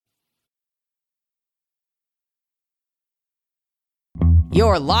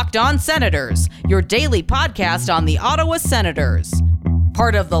Your Locked On Senators, your daily podcast on the Ottawa Senators.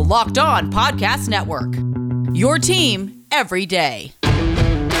 Part of the Locked On Podcast Network. Your team every day.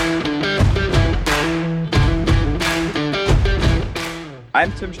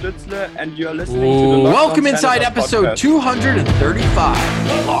 I'm Tim Stützle, and you're listening to the Locked Welcome On inside Senators episode podcast. 235,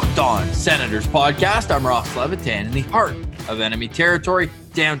 the Locked On Senators podcast. I'm Ross Levitan in the heart of enemy territory,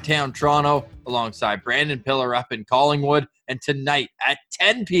 downtown Toronto, alongside Brandon Pillar up in Collingwood. And tonight at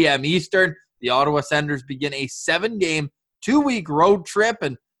 10 p.m. Eastern, the Ottawa Senators begin a 7-game, 2-week road trip.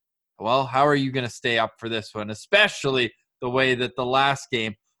 And, well, how are you going to stay up for this one, especially the way that the last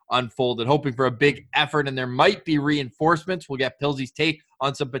game unfolded, hoping for a big effort, and there might be reinforcements. We'll get Pilsy's take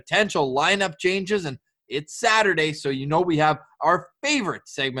on some potential lineup changes, and it's Saturday, so you know we have our favorite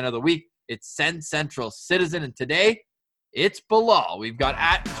segment of the week. It's Sens Central Citizen, and today it's Bilal. We've got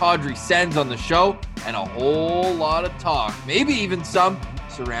at Kadri Sens on the show, and a whole lot of talk, maybe even some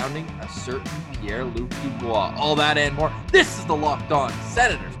surrounding a certain Pierre-Luc Dubois. All that and more. This is the Locked On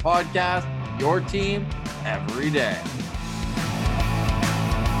Senators podcast, your team every day.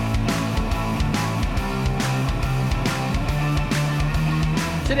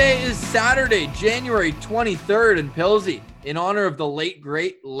 Today is Saturday, January 23rd, and Pilsy, in honor of the late,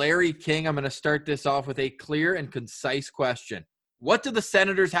 great Larry King, I'm going to start this off with a clear and concise question. What do the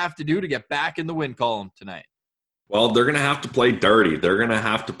Senators have to do to get back in the win column tonight? Well, they're going to have to play dirty. They're going to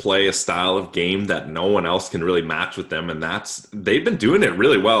have to play a style of game that no one else can really match with them, and they've been doing it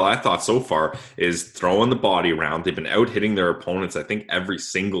really well, I thought, so far, is throwing the body around. They've been out-hitting their opponents, I think, every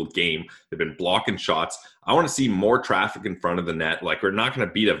single game. They've been blocking shots. I want to see more traffic in front of the net. Like, we're not going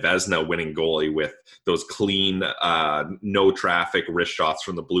to beat a Vezina winning goalie with those clean, no traffic wrist shots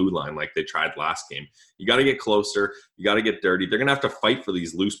from the blue line like they tried last game. You got to get closer. You got to get dirty. They're going to have to fight for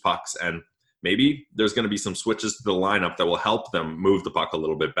these loose pucks, and maybe there's going to be some switches to the lineup that will help them move the puck a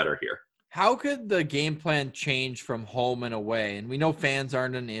little bit better here. How could the game plan change from home and away? And we know fans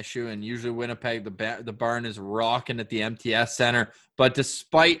aren't an issue, and usually Winnipeg, the barn is rocking at the MTS Center. But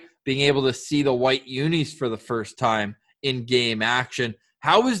despite being able to see the white unis for the first time in game action,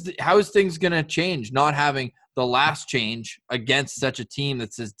 how is things going to change not having the last change against such a team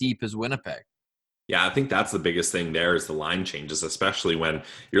that's as deep as Winnipeg? Yeah, I think that's the biggest thing there is the line changes, especially when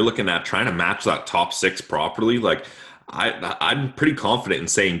you're looking at trying to match that top six properly. Like, I'm pretty confident in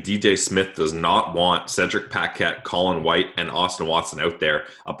saying DJ Smith does not want Cedric Paquette, Colin White, and Austin Watson out there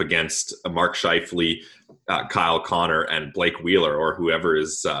up against Mark Scheifele, Kyle Connor, and Blake Wheeler, or whoever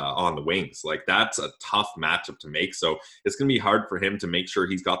is on the wings. Like, that's a tough matchup to make. So it's going to be hard for him to make sure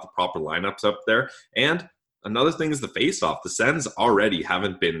he's got the proper lineups up there. And another thing is the face-off. The Sens already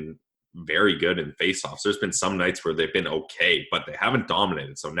haven't been very good in face-offs. There's been some nights where they've been okay, but they haven't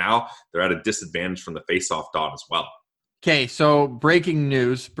dominated. So now they're at a disadvantage from the face-off dot as well. Okay, so breaking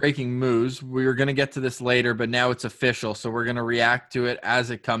moves. We were going to get to this later, but now it's official, so we're going to react to it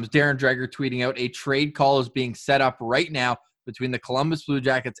as it comes. Darren Dreger tweeting out a trade call is being set up right now between the Columbus Blue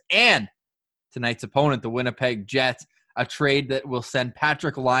Jackets and tonight's opponent, the Winnipeg Jets, a trade that will send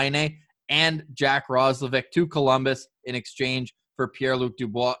Patrik Laine and Jack Roslovic to Columbus in exchange for Pierre-Luc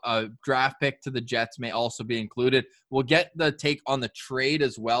Dubois. A draft pick to the Jets may also be included. We'll get the take on the trade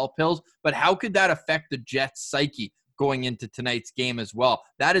as well, Pills, but how could that affect the Jets' psyche going into tonight's game as well?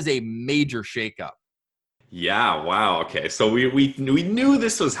 That is a major shakeup. Yeah, wow. Okay, so we knew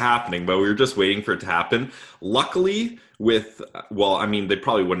this was happening, but we were just waiting for it to happen. Luckily, they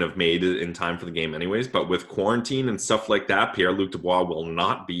probably wouldn't have made it in time for the game anyways, but with quarantine and stuff like that, Pierre-Luc Dubois will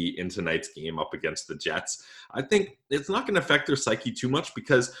not be in tonight's game up against the Jets. I think it's not going to affect their psyche too much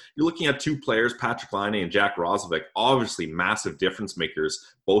because you're looking at two players, Patrik Laine and Jack Roslovic, obviously massive difference makers,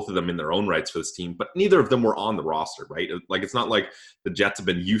 both of them in their own rights for this team, but neither of them were on the roster, right? Like, it's not like the Jets have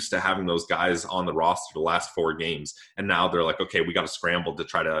been used to having those guys on the roster the last 4 games, and now they're like, okay, we got to scramble to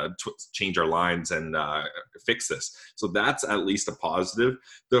try to change our lines and fix this. So that's at least a positive.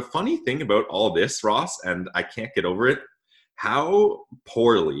 The funny thing about all this, Ross, and I can't get over it, how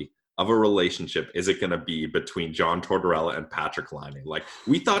poorly of a relationship is it going to be between John Tortorella and Patrik Laine? Like,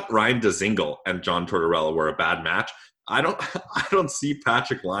 we thought Ryan Dzingel and John Tortorella were a bad match. I don't see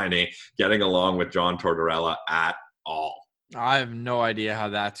Patrik Laine getting along with John Tortorella at all. I have no idea how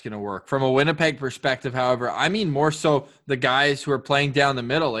that's going to work. From a Winnipeg perspective, however, I mean more so the guys who are playing down the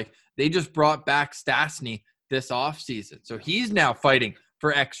middle. Like, they just brought back Stastny this offseason. So he's now fighting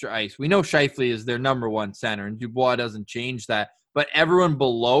for extra ice. We know Scheifele is their number one center, and Dubois doesn't change that. But everyone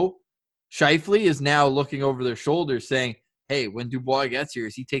below Scheifele is now looking over their shoulders saying, hey, when Dubois gets here,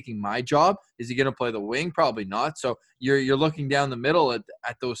 is he taking my job? Is he going to play the wing? Probably not. So you're looking down the middle at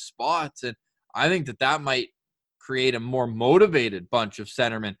those spots, and I think that might create a more motivated bunch of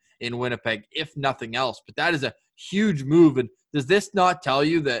centermen in Winnipeg, if nothing else. But that is a huge move. And does this not tell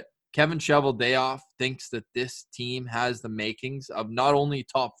you that Kevin Cheveldayoff thinks that this team has the makings of not only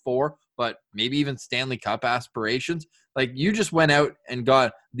top 4, but maybe even Stanley Cup aspirations? Like, you just went out and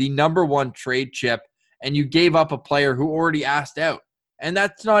got the number 1 trade chip, and you gave up a player who already asked out. And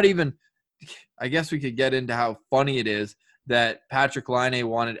that's not even, I guess we could get into how funny it is that Patrick Laine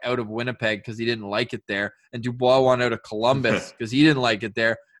wanted out of Winnipeg because he didn't like it there, and Dubois wanted out of Columbus because he didn't like it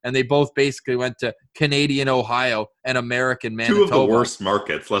there. And they both basically went to Canadian Ohio and American Manitoba. 2 of the worst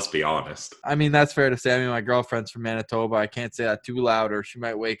markets, let's be honest. I mean, that's fair to say. I mean, my girlfriend's from Manitoba. I can't say that too loud or she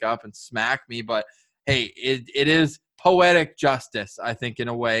might wake up and smack me. But, hey, it is poetic justice, I think, in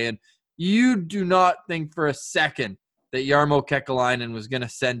a way. And you do not think for a second that Jarmo Kekalainen was going to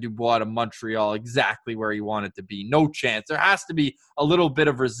send Dubois to Montreal exactly where he wanted to be. No chance. There has to be a little bit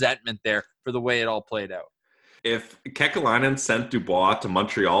of resentment there for the way it all played out. If Kekalainen sent Dubois to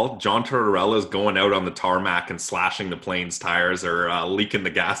Montreal, John Tortorella is going out on the tarmac and slashing the plane's tires or leaking the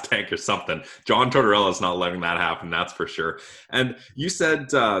gas tank or something. John Tortorella is not letting that happen, that's for sure. And you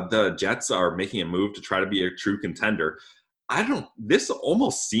said the Jets are making a move to try to be a true contender. This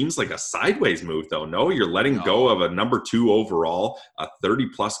almost seems like a sideways move, though. No, you're letting go of a number 2 overall, a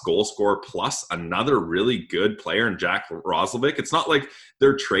 30-plus goal scorer, plus another really good player in Jack Roslovic. It's not like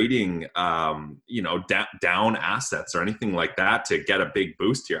they're trading, down assets or anything like that to get a big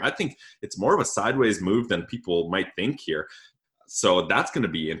boost here. I think it's more of a sideways move than people might think here. So that's going to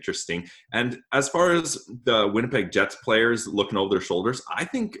be interesting. And as far as the Winnipeg Jets players looking over their shoulders, I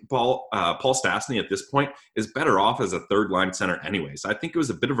think Paul Stastny at this point is better off as a third-line center anyways. I think it was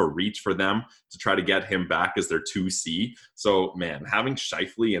a bit of a reach for them to try to get him back as their 2C. So, man, having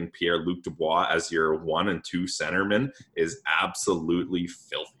Scheifele and Pierre-Luc Dubois as your 1 and 2 centermen is absolutely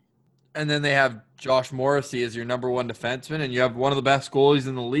filthy. And then they have Josh Morrissey as your number 1 defenseman, and you have one of the best goalies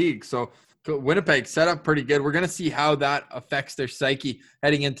in the league. So Winnipeg set up pretty good. We're going to see how that affects their psyche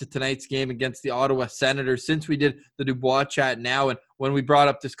heading into tonight's game against the Ottawa Senators. Since we did the Dubois chat now, and when we brought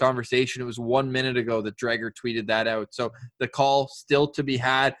up this conversation, it was 1 minute ago that Dreger tweeted that out. So the call still to be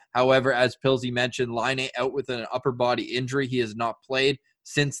had. However, as Pilsy mentioned, Laine out with an upper body injury. He has not played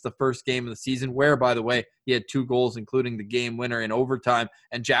since the first game of the season, where, by the way, he had 2 goals, including the game winner in overtime.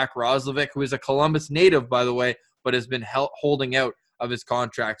 And Jack Roslovic, who is a Columbus native, by the way, but has been holding out of his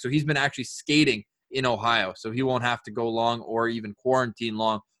contract. So he's been actually skating in Ohio. So he won't have to go long or even quarantine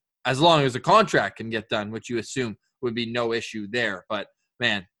long as the contract can get done, which you assume would be no issue there. But,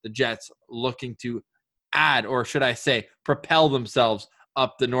 man, the Jets looking to add, or should I say, propel themselves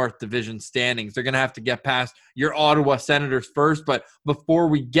up the North Division standings. They're going to have to get past your Ottawa Senators first. But before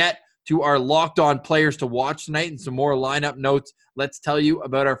we get to our Locked On players to watch tonight and some more lineup notes, let's tell you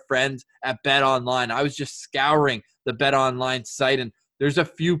about our friends at BetOnline. I was just scouring the BetOnline site, and there's a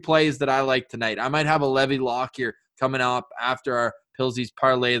few plays that I like tonight. I might have a Levy lock here coming up after our Pilsy's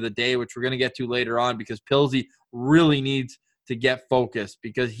parlay of the day, which we're going to get to later on, because Pilsy really needs to get focused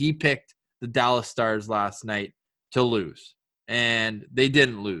because he picked the Dallas Stars last night to lose. And they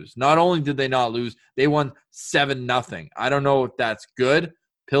didn't lose. Not only did they not lose, they won 7-0. I don't know if that's good.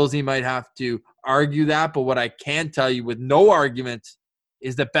 Pilsy might have to argue that, but what I can tell you with no arguments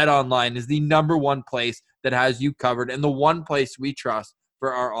is that BetOnline is the number 1 place that has you covered and the one place we trust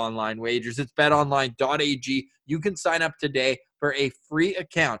for our online wagers. It's betonline.ag. You can sign up today for a free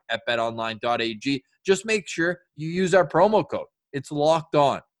account at betonline.ag. Just make sure you use our promo code. It's Locked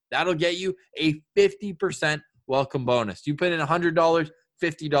On. That'll get you a 50% welcome bonus. You put in $100,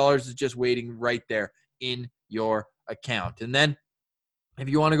 $50 is just waiting right there in your account. And then if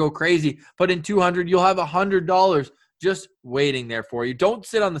you want to go crazy, put in $200, you'll have $100 just waiting there for you. Don't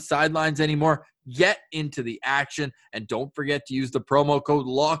sit on the sidelines anymore. Get into the action, and don't forget to use the promo code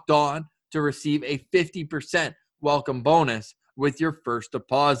Locked On to receive a 50% welcome bonus with your first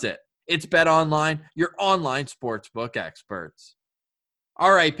deposit. It's BetOnline, your online sportsbook experts.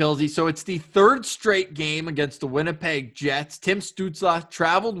 All right, Pilsy, so it's the 3rd straight game against the Winnipeg Jets. Tim Stützle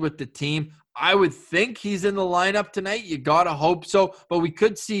traveled with the team. I would think he's in the lineup tonight. You got to hope so, but we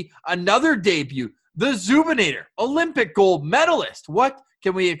could see another debut. The Zubinator, Olympic gold medalist. What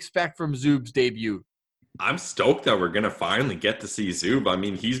can we expect from Zub's debut? I'm stoked that we're going to finally get to see Zub. I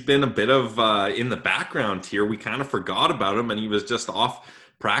mean, he's been a bit of in the background here. We kind of forgot about him, and he was just off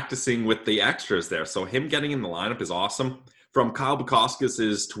practicing with the extras there. So him getting in the lineup is awesome. From Kyle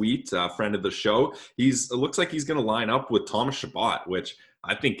Bukauskas' tweet, friend of the show, it looks like he's going to line up with Thomas Chabot, which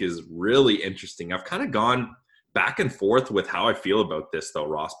I think is really interesting. I've kind of gone back and forth with how I feel about this, though,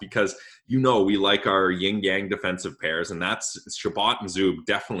 Ross, because we like our yin-yang defensive pairs, and that's Chabot and Zub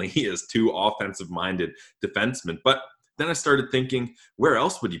definitely is two offensive-minded defensemen. But then I started thinking, where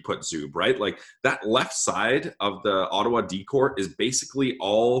else would you put Zub, right? Like, that left side of the Ottawa D-Corps is basically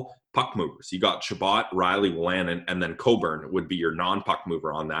all puck movers. You got Chabot, Riley, Wolanin, and then Coburn would be your non-puck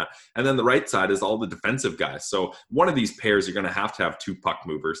mover on that. And then the right side is all the defensive guys. So one of these pairs, you're going to have two puck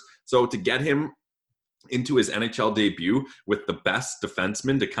movers. So to get him into his NHL debut with the best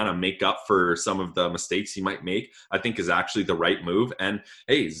defenseman to kind of make up for some of the mistakes he might make, I think is actually the right move. And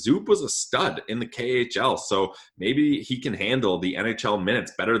hey, Zub was a stud in the KHL, so maybe he can handle the NHL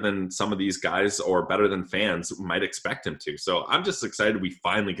minutes better than some of these guys or better than fans might expect him to. So I'm just excited we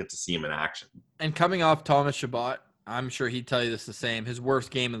finally get to see him in action. And coming off Thomas Chabot, I'm sure he'd tell you this the same. His worst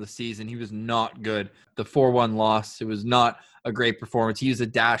game of the season, he was not good. The 4-1 loss, it was not a great performance. He used a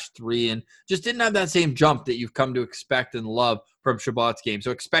 -3 and just didn't have that same jump that you've come to expect and love from Chabot's game. So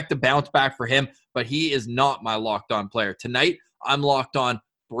expect a bounce back for him, but he is not my locked on player. Tonight, I'm locked on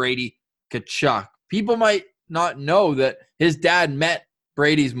Brady Tkachuk. People might not know that his dad met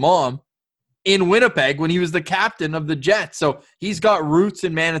Brady's mom in Winnipeg when he was the captain of the Jets. So he's got roots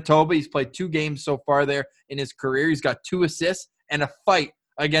in Manitoba. He's played 2 games so far there in his career. He's got 2 assists and a fight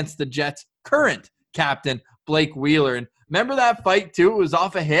against the Jets' current captain, Blake Wheeler. And remember that fight too? It was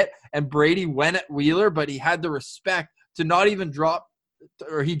off a hit and Brady went at Wheeler, but he had the respect to not even drop,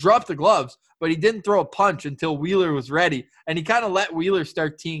 or he dropped the gloves, but he didn't throw a punch until Wheeler was ready. And he kind of let Wheeler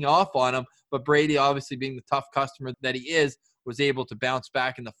start teeing off on him. But Brady, obviously being the tough customer that he is, was able to bounce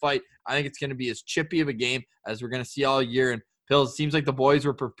back in the fight. I think it's going to be as chippy of a game as we're going to see all year. And Pills, it seems like the boys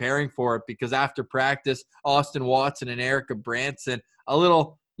were preparing for it because after practice, Austin Watson and Erica Branson, a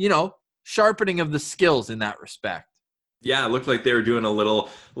little, sharpening of the skills in that respect. Yeah, it looked like they were doing a little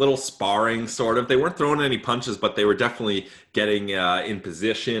sparring, sort of. They weren't throwing any punches, but they were definitely getting in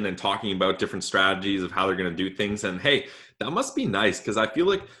position and talking about different strategies of how they're going to do things. And hey, that must be nice because I feel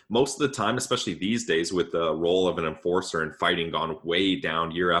like most of the time, especially these days with the role of an enforcer and fighting gone way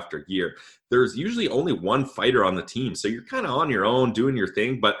down year after year, there's usually only one fighter on the team. So you're kind of on your own doing your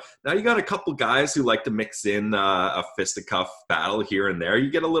thing. But now you got a couple guys who like to mix in a fisticuff battle here and there.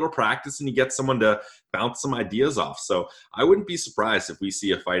 You get a little practice and you get someone to bounce some ideas off. So I wouldn't be surprised if we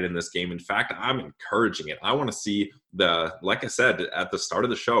see a fight in this game. In fact, I'm encouraging it. I want to see like I said at the start of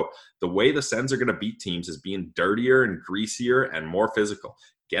the show, the way the Sens are going to beat teams is being dirtier and greasier and more physical.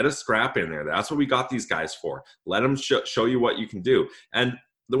 Get a scrap in there. That's what we got these guys for. Let them show you what you can do. And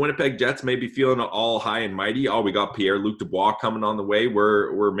the Winnipeg Jets may be feeling all high and mighty. Oh, we got Pierre-Luc Dubois coming on the way.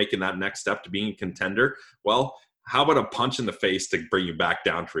 We're making that next step to being a contender. Well, how about a punch in the face to bring you back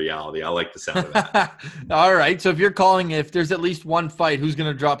down to reality? I like the sound of that. All right. So if you're calling, if there's at least one fight, who's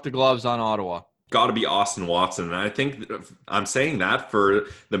going to drop the gloves on Ottawa? Got to be Austin Watson. And I think I'm saying that for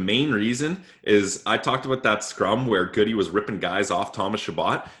the main reason is I talked about that scrum where Goody was ripping guys off Thomas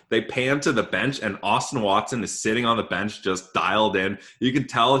Chabot. They pan to the bench and Austin Watson is sitting on the bench just dialed in. You can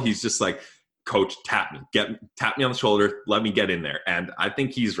tell he's just like, coach, tap me on the shoulder. Let me get in there. And I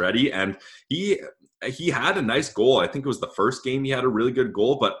think he's ready. And he had a nice goal. I think it was the first game he had a really good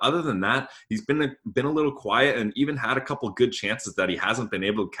goal. But other than that, he's been a little quiet and even had a couple good chances that he hasn't been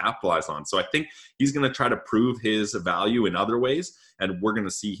able to capitalize on. So I think he's going to try to prove his value in other ways. And we're going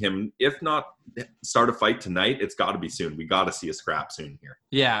to see him, if not start a fight tonight, it's got to be soon. We got to see a scrap soon here.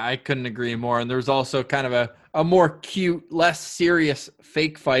 Yeah, I couldn't agree more. And there's also kind of a more cute, less serious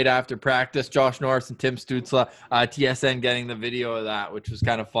fake fight after practice. Josh Norris and Tim Stützle, TSN getting the video of that, which was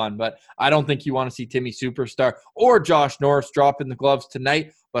kind of fun. But I don't think you want to see Timmy Superstar or Josh Norris dropping the gloves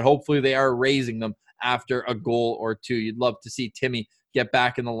tonight, but hopefully they are raising them after a goal or two. You'd love to see Timmy get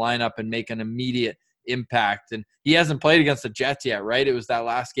back in the lineup and make an immediate impact. And he hasn't played against the Jets yet, right? It was that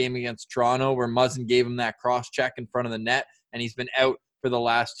last game against Toronto where Muzzin gave him that cross check in front of the net, and he's been out for the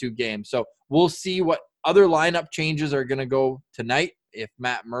last 2 games. So we'll see what other lineup changes are going to go tonight. If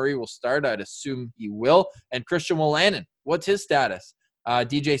Matt Murray will start, I'd assume he will. And Christian Wolanin, what's his status?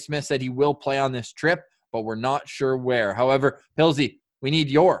 DJ Smith said he will play on this trip, but we're not sure where. However, Pilsy, we need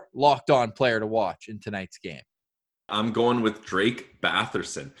your locked-on player to watch in tonight's game. I'm going with Drake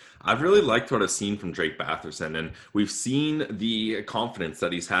Batherson. I've really liked what I've seen from Drake Batherson, and we've seen the confidence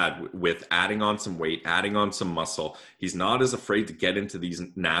that he's had with adding on some weight, adding on some muscle. He's not as afraid to get into these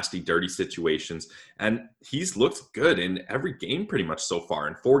nasty, dirty situations, and he's looked good in every game pretty much so far.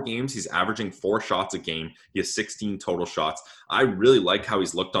 In 4 games, he's averaging 4 shots a game. He has 16 total shots. I really like how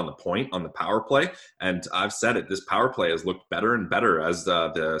he's looked on the point, on the power play, and I've said it, this power play has looked better and better as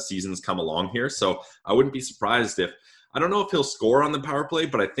the seasons come along here, so I wouldn't be surprised if I don't know if he'll score on the power play,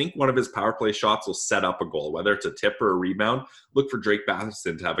 but I think one of his power play shots will set up a goal, whether it's a tip or a rebound. Look for Drake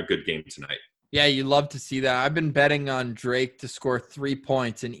Batherson to have a good game tonight. Yeah, you love to see that. I've been betting on Drake to score 3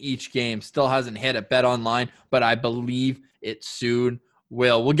 points in each game. Still hasn't hit at Bet Online, but I believe it soon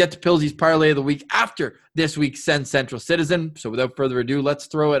will. We'll get to Pilsy's Parlay of the Week after this week's Sens Central Citizen. So without further ado, let's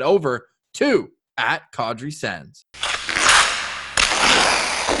throw it over to @Kadri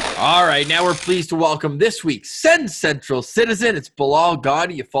All right, now we're pleased to welcome this week's Sens Central Citizen. It's Bilal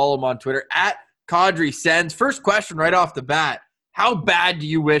Ghaudi. You follow him on Twitter @Kadri. First question right off the bat. How bad do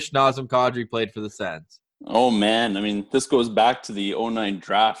you wish Nazem Kadri played for the Sens? Oh, man. I mean, this goes back to the 2009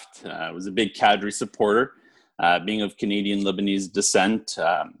 draft. I was a big Kadri supporter, being of Canadian Lebanese descent.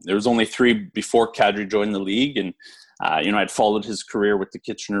 There was only 3 before Kadri joined the league. And, I'd followed his career with the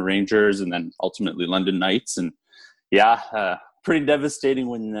Kitchener Rangers and then ultimately London Knights. And, pretty devastating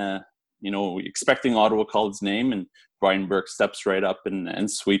when, expecting Ottawa called his name and Brian Burke steps right up and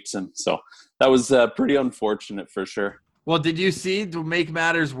sweeps him. So that was pretty unfortunate for sure. Well, did you see, to make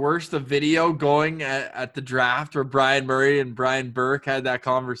matters worse, the video going at the draft where Brian Murray and Brian Burke had that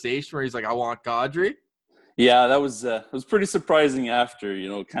conversation where he's like, I want Kadri? Yeah, that was it was pretty surprising after,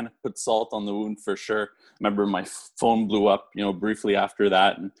 kind of put salt on the wound for sure. I remember my phone blew up, briefly after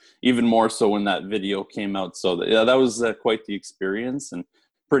that, and even more so when that video came out. So, that was quite the experience, and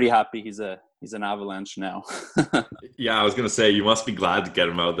pretty happy he's an Avalanche now. Yeah, I was going to say, you must be glad to get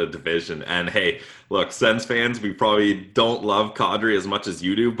him out of the division. And hey, look, Sens fans, we probably don't love Kadri as much as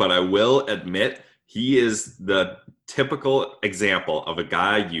you do, but I will admit he is the typical example of a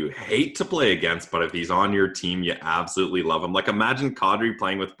guy you hate to play against, but if he's on your team, you absolutely love him. Like, imagine Kadri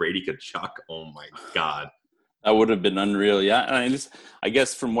playing with Brady Tkachuk. Oh my God. That would have been unreal. Yeah. And I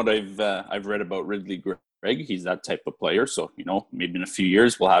guess from what I've read about Ridley Gregg, he's that type of player. So, maybe in a few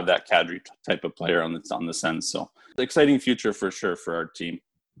years we'll have that Kadri type of player on the Sens. So exciting future for sure for our team.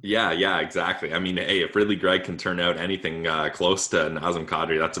 Yeah, exactly. I mean, hey, if Ridley Gregg can turn out anything close to Nazem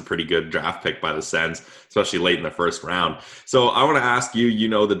Kadri, that's a pretty good draft pick by the Sens, especially late in the first round. So I want to ask you,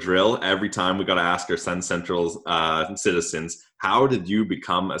 the drill. Every time we got to ask our Sens Central citizens, how did you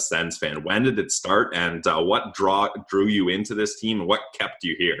become a Sens fan? When did it start? And what drew you into this team and what kept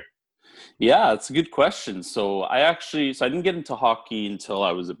you here? Yeah, it's a good question. So I didn't get into hockey until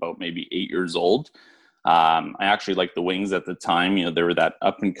I was about maybe 8 years old. I actually liked the Wings at the time. They were that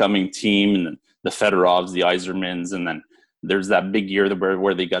up-and-coming team, and the Fedorovs, the Yzermans, and then there's that big year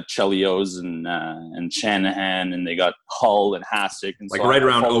where they got Chelios and Shanahan, and they got Hull and Hasek. And like so right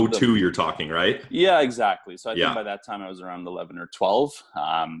around 2002 you're talking, right? Yeah, exactly. So I think by that time I was around 11 or 12.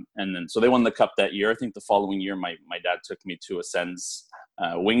 And then so they won the Cup that year. I think the following year my dad took me to a Sens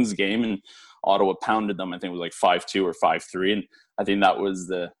Wings game, and Ottawa pounded them. I think it was like 5-2 or 5-3. And I think that was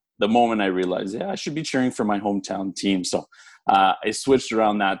the moment I realized, I should be cheering for my hometown team. So I switched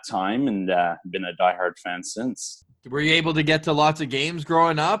around that time and been a diehard fan since. Were you able to get to lots of games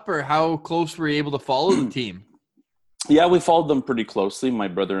growing up, or how close were you able to follow the team? Yeah, we followed them pretty closely. My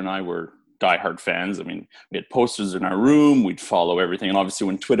brother and I were diehard fans. I mean, we had posters in our room. We'd follow everything. And obviously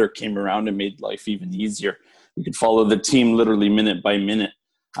when Twitter came around, it made life even easier. We could follow the team literally minute by minute.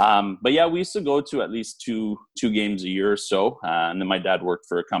 But yeah, we used to go to at least two games a year or so. And then my dad worked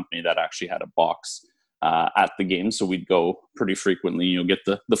for a company that actually had a box at the game. So we'd go pretty frequently, get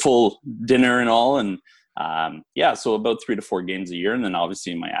the full dinner and all. And so about 3 to 4 games a year. And then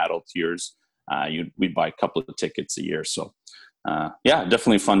obviously in my adult years, we'd buy a couple of tickets a year. So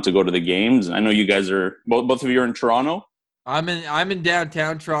definitely fun to go to the games. And I know you guys are, both of you are in Toronto. I'm in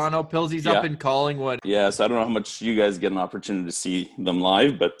downtown Toronto. Pilsy's up in Collingwood. Yeah, so I don't know how much you guys get an opportunity to see them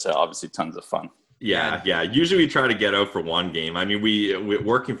live, but obviously tons of fun. Yeah. Usually we try to get out for one game. I mean, we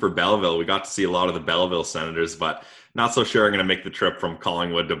working for Belleville, we got to see a lot of the Belleville Senators, but not so sure I'm going to make the trip from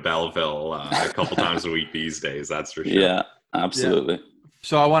Collingwood to Belleville a couple times a week these days. That's for sure. Yeah, absolutely. Yeah.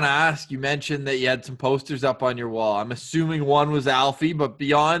 So I want to ask, you mentioned that you had some posters up on your wall. I'm assuming one was Alfie, but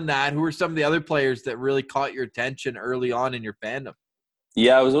beyond that, who are some of the other players that really caught your attention early on in your fandom?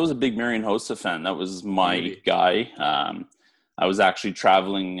 Yeah, I was always a big Marian Hossa fan. That was my guy. I was actually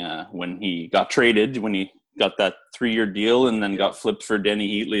traveling when he got traded, when he got that 3-year deal and then got flipped for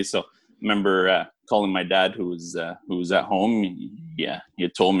Denny Heatley. So I remember calling my dad who was at home. He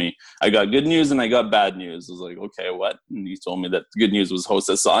had told me, I got good news and I got bad news. I was like, okay, what? And he told me that the good news was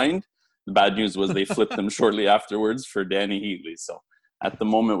Hossa signed. The bad news was they flipped him shortly afterwards for Danny Heatley. So at the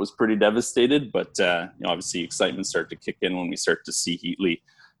moment was pretty devastated, but obviously excitement started to kick in when we start to see Heatley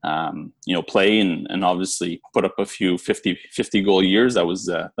play and obviously put up a few 50 goal years. That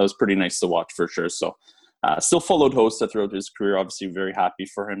was pretty nice to watch for sure. So still followed Hossa throughout his career. Obviously very happy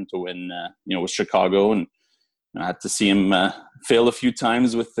for him to win with Chicago, and I had to see him fail a few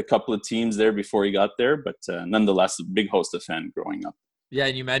times with a couple of teams there before he got there, but nonetheless, a big Hosta fan growing up. Yeah,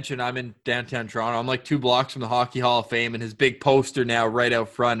 and you mentioned I'm in downtown Toronto. I'm like 2 blocks from the Hockey Hall of Fame, and his big poster now right out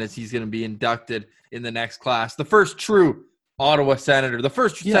front as he's going to be inducted in the next class. The first true Ottawa Senator, the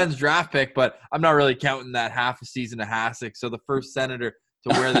first Sens draft pick, but I'm not really counting that half a season of Hasek. So the first Senator to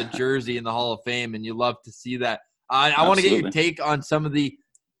wear the jersey in the Hall of Fame, and you love to see that. I want to get your take on some of the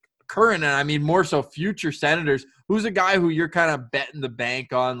current, and I mean more so future Senators. Who's a guy who you're kind of betting the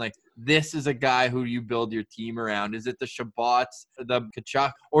bank on? Like, this is a guy who you build your team around. Is it the Shabots, the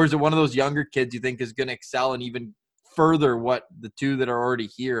Tkachuk, or is it one of those younger kids you think is going to excel and even further what the two that are already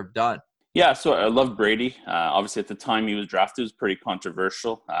here have done? Yeah, so I love Brady. Obviously, at the time he was drafted, it was pretty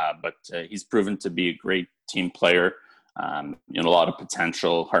controversial, but he's proven to be a great team player. A lot of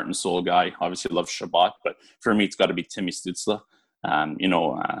potential, heart and soul guy. Obviously, love Chabot, but for me, it's got to be Timmy Stützle.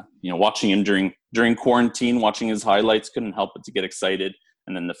 Watching him during quarantine, watching his highlights, couldn't help but to get excited.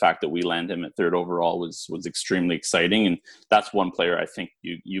 And then the fact that we land him at 3rd overall was extremely exciting. And that's one player I think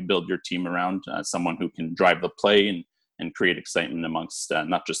you build your team around, someone who can drive the play and create excitement amongst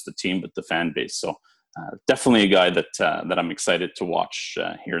not just the team, but the fan base. So definitely a guy that I'm excited to watch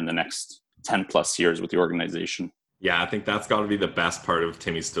here in the next 10 plus years with the organization. Yeah, I think that's got to be the best part of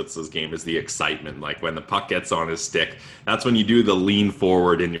Timmy Stützle's game is the excitement. Like when the puck gets on his stick, that's when you do the lean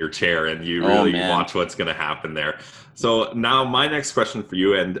forward in your chair and you really watch what's going to happen there. So now my next question for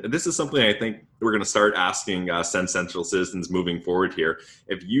you, and this is something I think we're going to start asking Sens Central citizens moving forward here.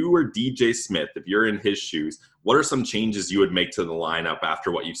 If you were DJ Smith, if you're in his shoes, what are some changes you would make to the lineup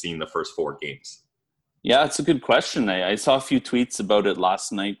after what you've seen the first 4 games? Yeah, it's a good question. I saw a few tweets about it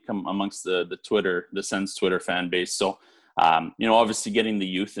last night amongst the Sens Twitter fan base. So, obviously getting the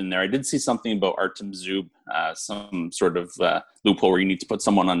youth in there. I did see something about Artem Zub, some sort of loophole where you need to put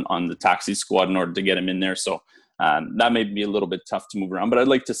someone on the taxi squad in order to get him in there. So that may be a little bit tough to move around, but I'd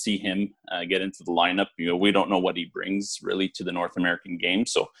like to see him get into the lineup. We don't know what he brings really to the North American game.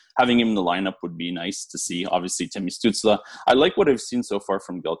 So having him in the lineup would be nice to see. Obviously, Timmy Stützle. I like what I've seen so far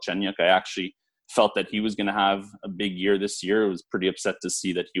from Galchenyuk. I actually felt that he was going to have a big year this year. I was pretty upset to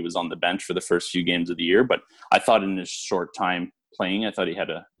see that he was on the bench for the first few games of the year, but I thought in his short time playing, I thought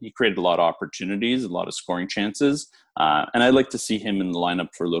he created a lot of opportunities, a lot of scoring chances, and I'd like to see him in the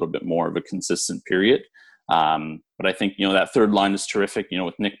lineup for a little bit more of a consistent period. But I think, that third line is terrific,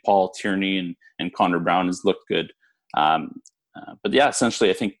 with Nick Paul, Tierney, and Connor Brown has looked good. But yeah, essentially,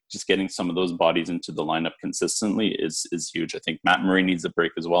 I think just getting some of those bodies into the lineup consistently is huge. I think Matt Murray needs a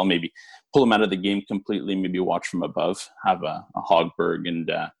break as well. Maybe pull him out of the game completely. Maybe watch from above. Have a Hogberg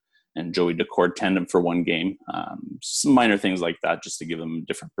and Joey Daccord tandem for one game. Some minor things like that, just to give them a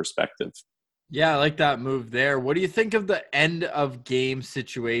different perspective. Yeah, I like that move there. What do you think of the end of game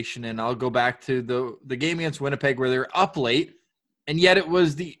situation? And I'll go back to the game against Winnipeg where they were up late, and yet it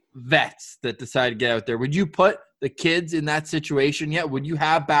was the vets that decided to get out there. Would you put the kids in that situation yet? Would you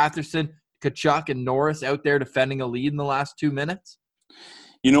have Batherson, Tkachuk, and Norris out there defending a lead in the last 2 minutes?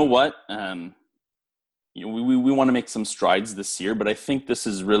 You know what? We want to make some strides this year, but I think this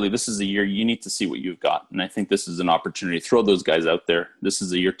is a year you need to see what you've got. And I think this is an opportunity. Throw those guys out there. This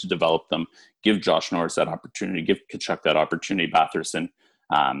is a year to develop them. Give Josh Norris that opportunity. Give Tkachuk that opportunity, Batherson.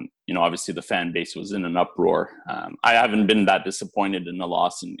 Obviously the fan base was in an uproar. I haven't been that disappointed in the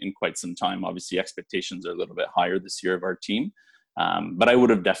loss in quite some time. Obviously expectations are a little bit higher this year of our team. But I would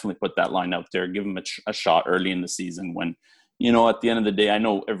have definitely put that line out there, give them a shot early in the season when, at the end of the day, I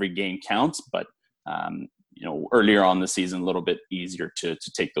know every game counts, but earlier on the season, a little bit easier to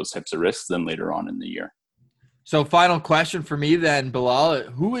take those types of risks than later on in the year. So final question for me then, Bilal,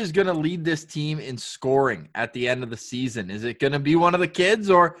 who is going to lead this team in scoring at the end of the season? Is it going to be one of the kids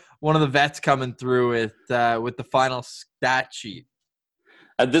or one of the vets coming through with the final stat sheet?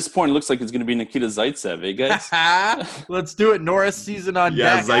 At this point, it looks like it's going to be Nikita Zaitsev, eh, guys? Let's do it. Norris season on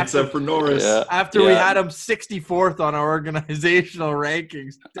deck. Yeah, Zaitsev for Norris. After we had him 64th on our organizational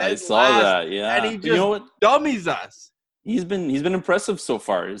rankings. I saw that, yeah. And he just dummies us. He's been impressive so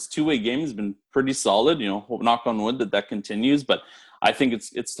far. His two-way game has been pretty solid. Knock on wood that continues. But I think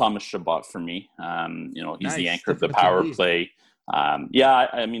it's Thomas Chabot for me. He's the anchor of the power play.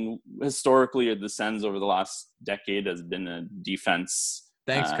 Historically, the Sens over the last decade has been a defense.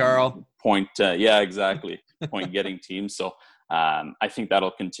 Thanks, Carl. Point getting team. So I think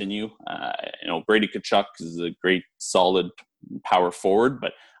that'll continue. Brady Tkachuk is a great, solid power forward,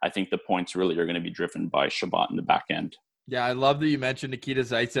 but I think the points really are going to be driven by Chabot in the back end. Yeah, I love that you mentioned Nikita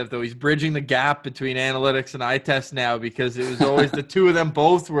Zaitsev, though. He's bridging the gap between analytics and eye test now, because it was always the two of them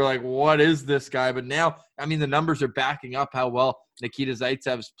both were like, what is this guy? But now, I mean, the numbers are backing up how well Nikita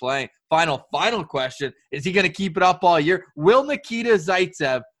Zaitsev is playing. Final question. Is he going to keep it up all year? Will Nikita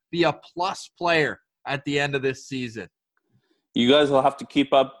Zaitsev be a plus player at the end of this season? You guys will have to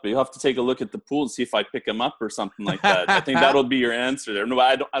keep up. You'll have to take a look at the pool and see if I pick him up or something like that. I think that'll be your answer there. No,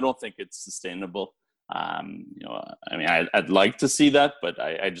 I don't think it's sustainable. I mean, I'd like to see that, but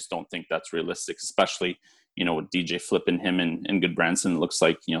I just don't think that's realistic, especially, with DJ flipping him and Goodbranson. It looks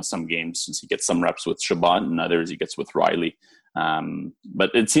like, some games since he gets some reps with Shabbat and others he gets with Riley.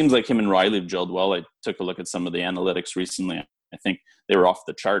 But it seems like him and Riley have gelled well. I took a look at some of the analytics recently. I think they were off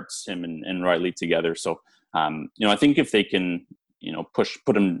the charts, him and Riley together. So, I think if they can,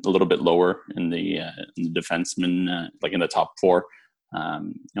 put him a little bit lower in the defenseman, like in the top 4,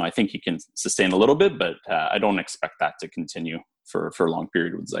 I think he can sustain a little bit, but I don't expect that to continue for a long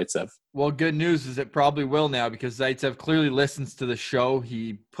period with Zaitsev. Well, good news is it probably will now, because Zaitsev clearly listens to the show.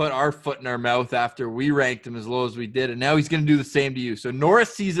 He put our foot in our mouth after we ranked him as low as we did, and now he's going to do the same to you. So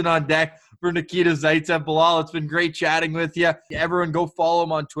Norris season on deck for Nikita Zaitsev. Bilal, it's been great chatting with you. Everyone go follow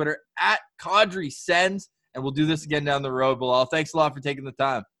him on Twitter at Kadri Sens, and we'll do this again down the road. Bilal, thanks a lot for taking the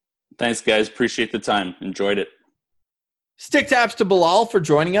time. Thanks, guys. Appreciate the time. Enjoyed it. Stick taps to Bilal for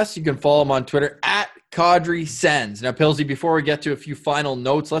joining us. You can follow him on Twitter at Kadri Sens. Now, Pilsy, before we get to a few final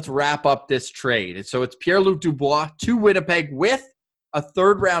notes, let's wrap up this trade. So it's Pierre-Luc Dubois to Winnipeg with a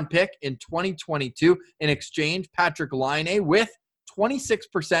third-round pick in 2022. In exchange, Patrik Laine with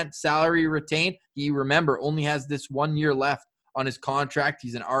 26% salary retained. He, remember, only has this 1 year left on his contract.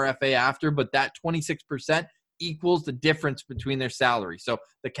 He's an RFA after, but that 26% equals the difference between their salary. So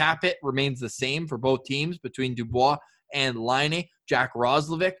the cap hit remains the same for both teams between Dubois and Laine. Jack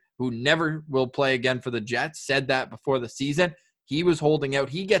Roslovic, who never will play again for the Jets, said that before the season. He was holding out.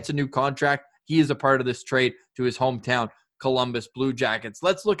 He gets a new contract. He is a part of this trade to his hometown Columbus Blue Jackets.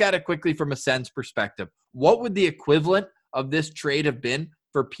 Let's look at it quickly from a Sens perspective. What would the equivalent of this trade have been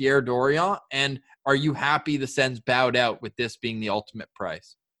for Pierre Dorion? And are you happy the Sens bowed out with this being the ultimate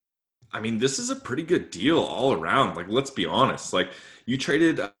price? I mean, this is a pretty good deal all around. Like, let's be honest. Like, you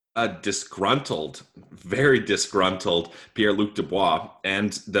traded a disgruntled, very disgruntled Pierre-Luc Dubois,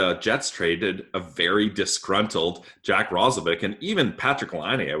 and the Jets traded a very disgruntled Jack Roslovic, and even Patrik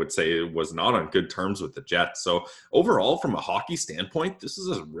Laine, I would say, was not on good terms with the Jets. So overall, from a hockey standpoint, this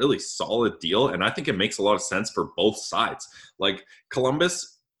is a really solid deal, and I think it makes a lot of sense for both sides. Like,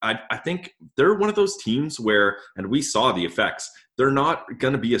 Columbus, I think they're one of those teams where, and we saw the effects, they're not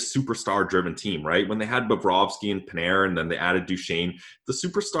going to be a superstar-driven team, right? When they had Bobrovsky and Panarin, and then they added Duchesne, the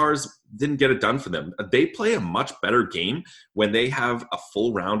superstars didn't get it done for them. They play a much better game when they have a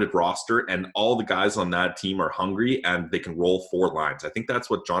full-rounded roster and all the guys on that team are hungry and they can roll 4 lines. I think that's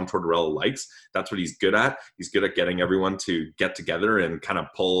what John Tortorella likes. That's what he's good at. He's good at getting everyone to get together and kind of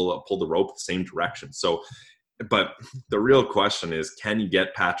pull the rope the same direction. So, but the real question is, can you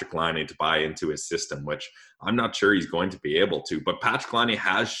get Patrik Laine to buy into his system, which I'm not sure he's going to be able to. But Patrik Laine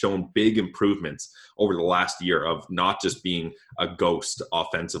has shown big improvements over the last year of not just being a ghost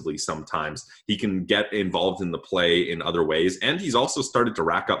offensively sometimes. He can get involved in the play in other ways, and he's also started to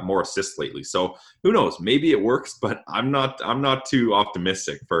rack up more assists lately. So who knows? Maybe it works, but I'm not too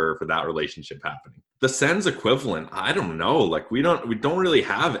optimistic for that relationship happening. The Sens equivalent, I don't know. Like, we don't really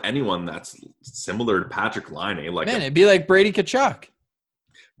have anyone that's similar to Patrik Laine. Like, man, it'd be like Brady Tkachuk.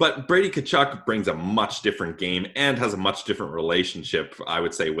 But Brady Tkachuk brings a much different game and has a much different relationship, I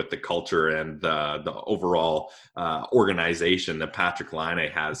would say, with the culture and the overall organization that Patrik Laine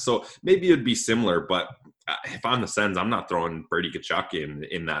has. So maybe it'd be similar, but if I'm the Sens, I'm not throwing Brady Tkachuk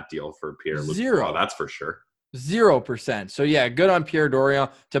in that deal for Pierre-Luc Dubois, that's for sure. 0%. So, yeah, good on Pierre Dorion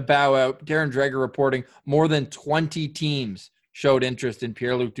to bow out. Darren Dreger reporting more than 20 teams showed interest in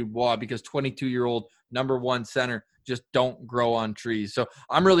Pierre-Luc Dubois because 22-year-old number 1 center just don't grow on trees. So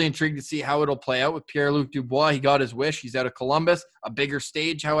I'm really intrigued to see how it'll play out with Pierre-Luc Dubois. He got his wish. He's out of Columbus. A bigger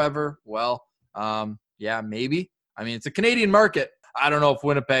stage, however, well, yeah, maybe. I mean, it's a Canadian market. I don't know if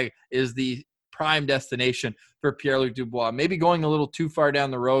Winnipeg is the prime destination for Pierre-Luc Dubois. Maybe going a little too far down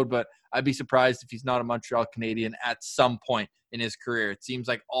the road, but I'd be surprised if he's not a Montreal Canadian at some point in his career. It seems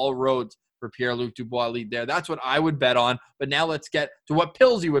like all roads for Pierre-Luc Dubois lead there. That's what I would bet on. But now let's get to what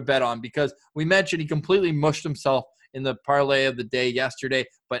Pilsy would bet on, because we mentioned he completely mushed himself in the parlay of the day yesterday,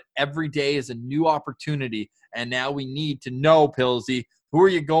 but every day is a new opportunity. And now we need to know, Pilsy, who are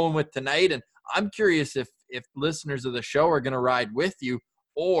you going with tonight? And I'm curious if listeners of the show are going to ride with you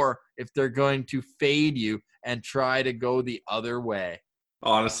or if they're going to fade you and try to go the other way.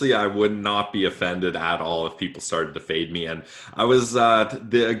 Honestly, I would not be offended at all if people started to fade me. And I was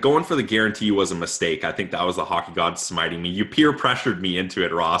going for the guarantee was a mistake. I think that was the hockey gods smiting me. You peer pressured me into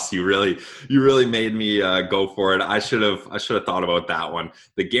it, Ross. You really made me go for it. I should have thought about that one.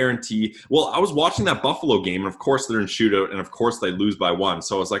 The guarantee. Well, I was watching that Buffalo game, and of course they're in shootout, and of course they lose by one.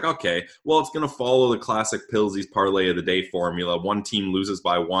 So I was like, okay, well, it's going to follow the classic Pilsey's parlay of the day formula. One team loses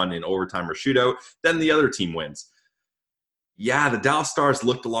by one in overtime or shootout, then the other team wins. Yeah, the Dallas Stars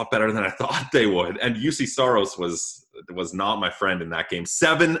looked a lot better than I thought they would. And UC Saros was not my friend in that game.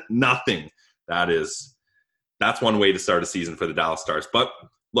 7-0. That's one way to start a season for the Dallas Stars. But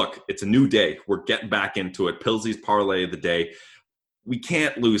look, it's a new day. We're getting back into it. Pilsey's parlay of the day. We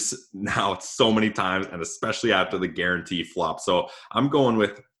can't lose now so many times, and especially after the guarantee flop. So I'm going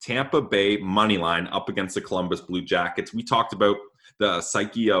with Tampa Bay money line up against the Columbus Blue Jackets. We talked about the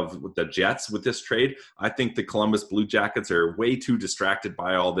psyche of the Jets with this trade. I think the Columbus Blue Jackets are way too distracted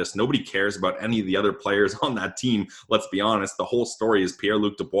by all this. Nobody cares about any of the other players on that team. Let's be honest. The whole story is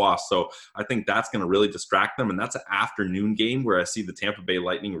Pierre-Luc Dubois. So I think that's going to really distract them. And that's an afternoon game where I see the Tampa Bay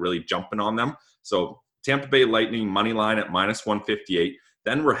Lightning really jumping on them. So Tampa Bay Lightning money line at -158.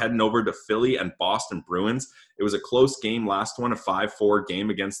 Then we're heading over to Philly and Boston Bruins. It was a close game, last one, a 5-4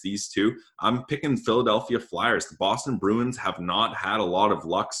 game against these two. I'm picking Philadelphia Flyers. The Boston Bruins have not had a lot of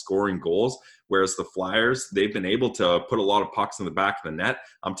luck scoring goals, whereas the Flyers, they've been able to put a lot of pucks in the back of the net.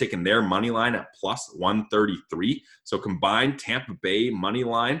 I'm taking their money line at +133. So combined Tampa Bay money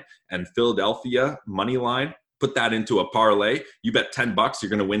line and Philadelphia money line, put that into a parlay. You bet $10, you're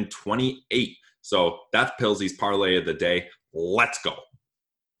going to win 28. So that's Pilsey's parlay of the day. Let's go.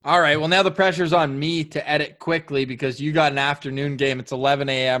 All right, well, now the pressure's on me to edit quickly because you got an afternoon game. It's 11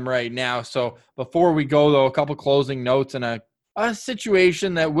 a.m. right now. So before we go, though, a couple closing notes and a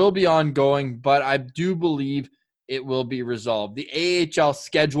situation that will be ongoing, but I do believe it will be resolved. The AHL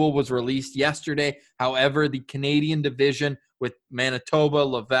schedule was released yesterday. However, the Canadian division with Manitoba,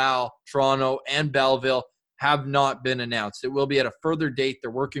 Laval, Toronto, and Belleville have not been announced. It will be at a further date. They're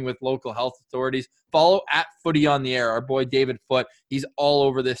working with local health authorities. Follow at Footy on the Air, our boy David Foote. He's all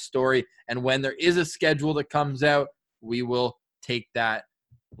over this story. And when there is a schedule that comes out, we will take that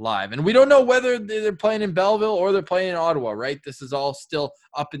live. And we don't know whether they're playing in Belleville or they're playing in Ottawa, right? This is all still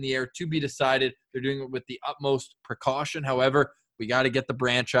up in the air to be decided. They're doing it with the utmost precaution. However, we got to get the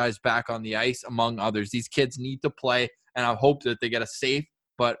franchise back on the ice, among others. These kids need to play, and I hope that they get a safe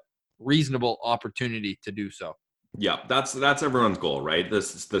but reasonable opportunity to do so. Yeah, that's everyone's goal, right? The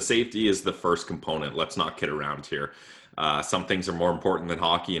safety is the first component. Let's not kid around here. Some things are more important than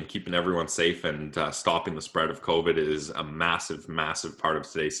hockey, and keeping everyone safe and stopping the spread of COVID is a massive, massive part of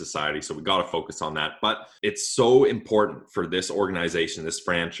today's society. So we got to focus on that. But it's so important for this organization, this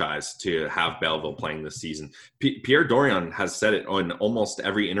franchise, to have Belleville playing this season. Pierre Dorion has said it on almost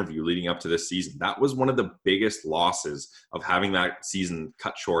every interview leading up to this season. That was one of the biggest losses of having that season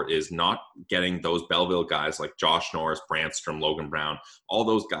cut short, is not getting those Belleville guys like Josh Norris, Brandstrom, Logan Brown, all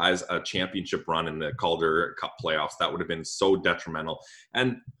those guys a championship run in the Calder Cup playoffs. That would have been so detrimental.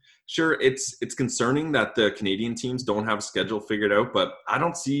 And sure, it's concerning that the Canadian teams don't have a schedule figured out, but I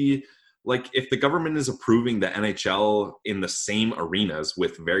don't see, like, if the government is approving the NHL in the same arenas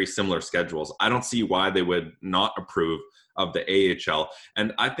with very similar schedules, I don't see why they would not approve of the AHL.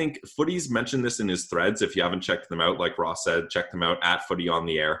 And I think Footy's mentioned this in his threads. If you haven't checked them out, like Ross said, check them out at Footy on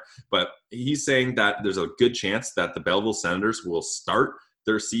the Air. But he's saying that there's a good chance that the Belleville Senators will start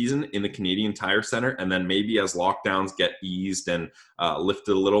their season in the Canadian Tire Center, and then maybe as lockdowns get eased and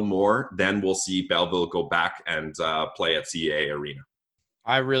lifted a little more, then we'll see Belleville go back and play at CAA Arena.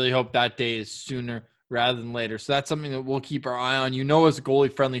 I really hope that day is sooner rather than later. So that's something that we'll keep our eye on. You know, as a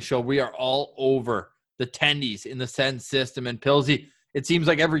goalie-friendly show, we are all over the tendies in the Sens system. And Pilsy, it seems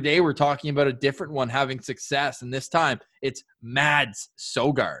like every day we're talking about a different one having success, and this time it's Mads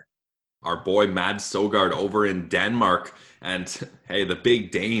Søgaard. Our boy Mads Søgaard over in Denmark. And hey, the big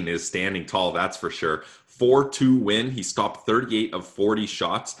Dane is standing tall, that's for sure. 4-2 win. He stopped 38 of 40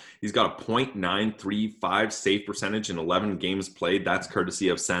 shots. He's got a .935 save percentage in 11 games played. That's courtesy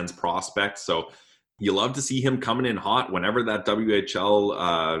of Sens Prospects. So you love to see him coming in hot whenever that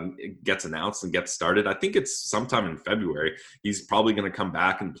WHL gets announced and gets started. I think it's sometime in February. He's probably going to come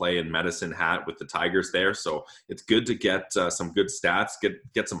back and play in Medicine Hat with the Tigers there. So it's good to get some good stats,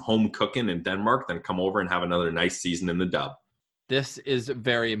 get some home cooking in Denmark, then come over and have another nice season in the dub. This is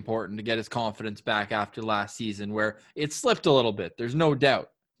very important to get his confidence back after last season, where it slipped a little bit. There's no doubt.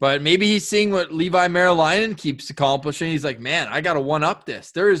 But maybe he's seeing what Levi Merilainen keeps accomplishing. He's like, man, I got to one-up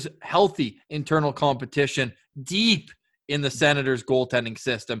this. There is healthy internal competition deep in the Senators' goaltending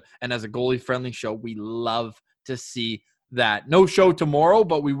system. And as a goalie-friendly show, we love to see that. No show tomorrow,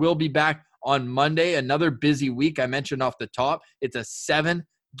 but we will be back on Monday. Another busy week. I mentioned off the top, it's a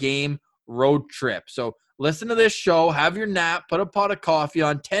 7-game road trip. So listen to this show, have your nap, put a pot of coffee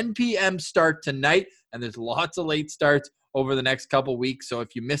on. 10 p.m. start tonight, and there's lots of late starts over the next couple weeks. So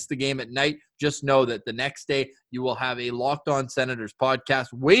if you miss the game at night, just know that the next day you will have a Locked On Senators podcast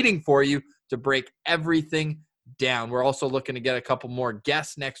waiting for you to break everything down. We're also looking to get a couple more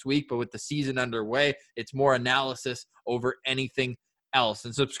guests next week, but with the season underway, it's more analysis over anything else.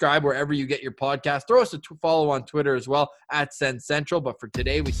 And subscribe wherever you get your podcast. Throw us a follow on Twitter as well at Sens Central. But for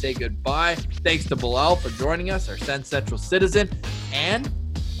today, we say goodbye. Thanks to Bilal for joining us, our Sens Central citizen, and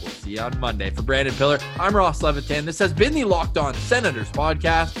we'll see you on Monday. For Brandon Pillar, I'm Ross Levitan. This has been the Locked On Senators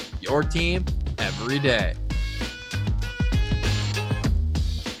podcast, your team every day.